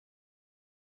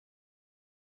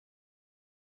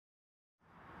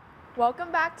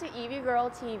Welcome back to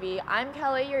EVGRL TV. I'm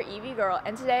Kelly, your EV girl,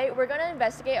 and today we're going to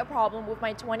investigate a problem with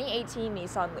my 2018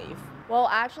 Nissan Leaf. Well,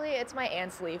 actually, it's my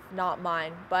aunt's Leaf, not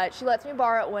mine, but she lets me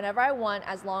borrow it whenever I want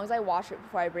as long as I wash it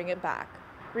before I bring it back.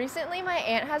 Recently, my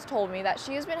aunt has told me that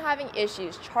she has been having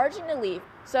issues charging the Leaf,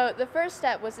 so the first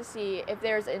step was to see if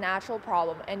there's an actual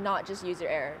problem and not just user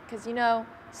error, because you know,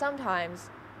 sometimes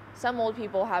some old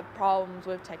people have problems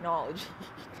with technology.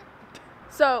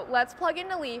 So let's plug in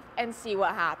the Leaf and see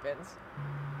what happens.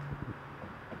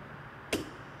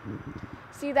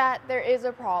 See that there is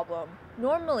a problem.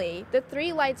 Normally, the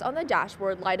 3 lights on the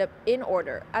dashboard light up in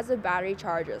order as the battery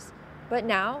charges, but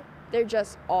now they're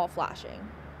just all flashing.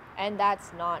 And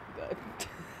that's not good.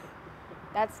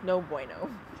 That's no bueno.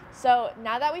 So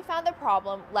now that we found the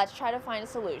problem, let's try to find a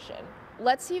solution.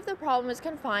 Let's see if the problem is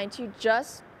confined to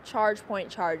just Chargepoint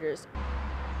chargers.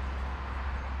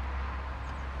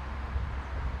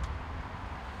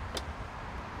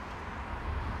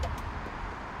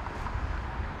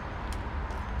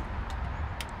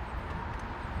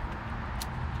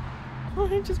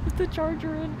 I just put the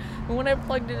charger in, and when I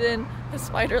plugged it in, a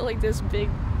spider like this big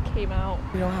came out.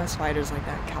 We don't have spiders like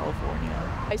that in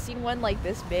California. I've seen one like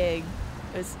this big.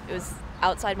 It was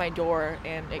outside my door,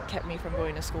 and it kept me from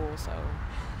going to school, so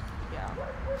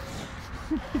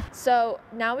yeah. So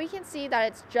now we can see that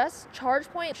it's just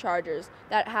Chargepoint chargers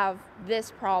that have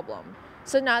this problem.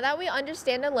 So now that we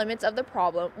understand the limits of the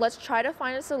problem, let's try to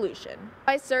find a solution.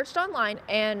 I searched online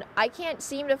and I can't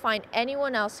seem to find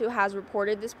anyone else who has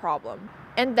reported this problem.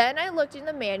 And then I looked in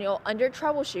the manual under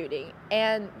troubleshooting,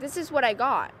 and this is what I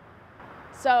got.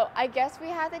 So I guess we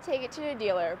had to take it to the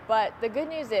dealer, but the good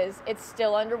news is it's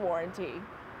still under warranty.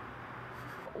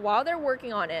 While they're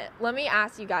working on it, let me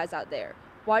ask you guys out there,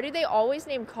 why do they always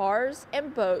name cars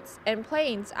and boats and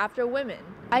planes after women?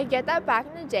 I get that back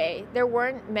in the day, there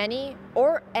weren't many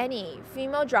or any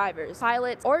female drivers,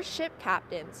 pilots, or ship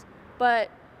captains, but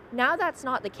now that's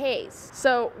not the case.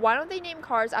 So why don't they name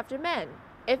cars after men?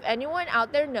 If anyone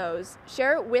out there knows,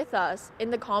 share it with us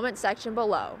in the comment section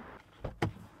below.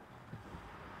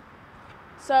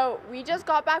 So we just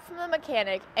got back from the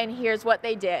mechanic, and here's what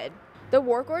they did. The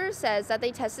work order says that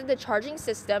they tested the charging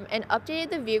system and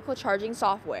updated the vehicle charging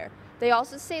software. They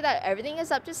also say that everything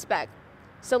is up to spec.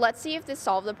 So let's see if this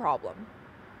solved the problem.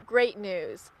 Great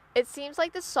news. It seems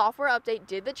like the software update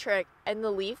did the trick and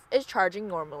the Leaf is charging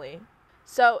normally.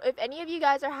 So if any of you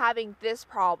guys are having this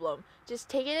problem, just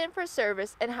take it in for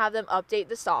service and have them update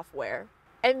the software.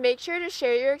 And make sure to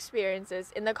share your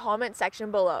experiences in the comment section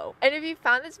below. And if you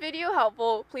found this video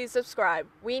helpful, please subscribe.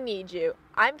 We need you.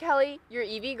 I'm Kelly, your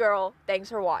EV girl. Thanks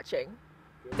for watching.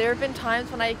 There have been times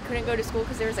when I couldn't go to school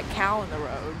because there was a cow in the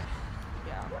road.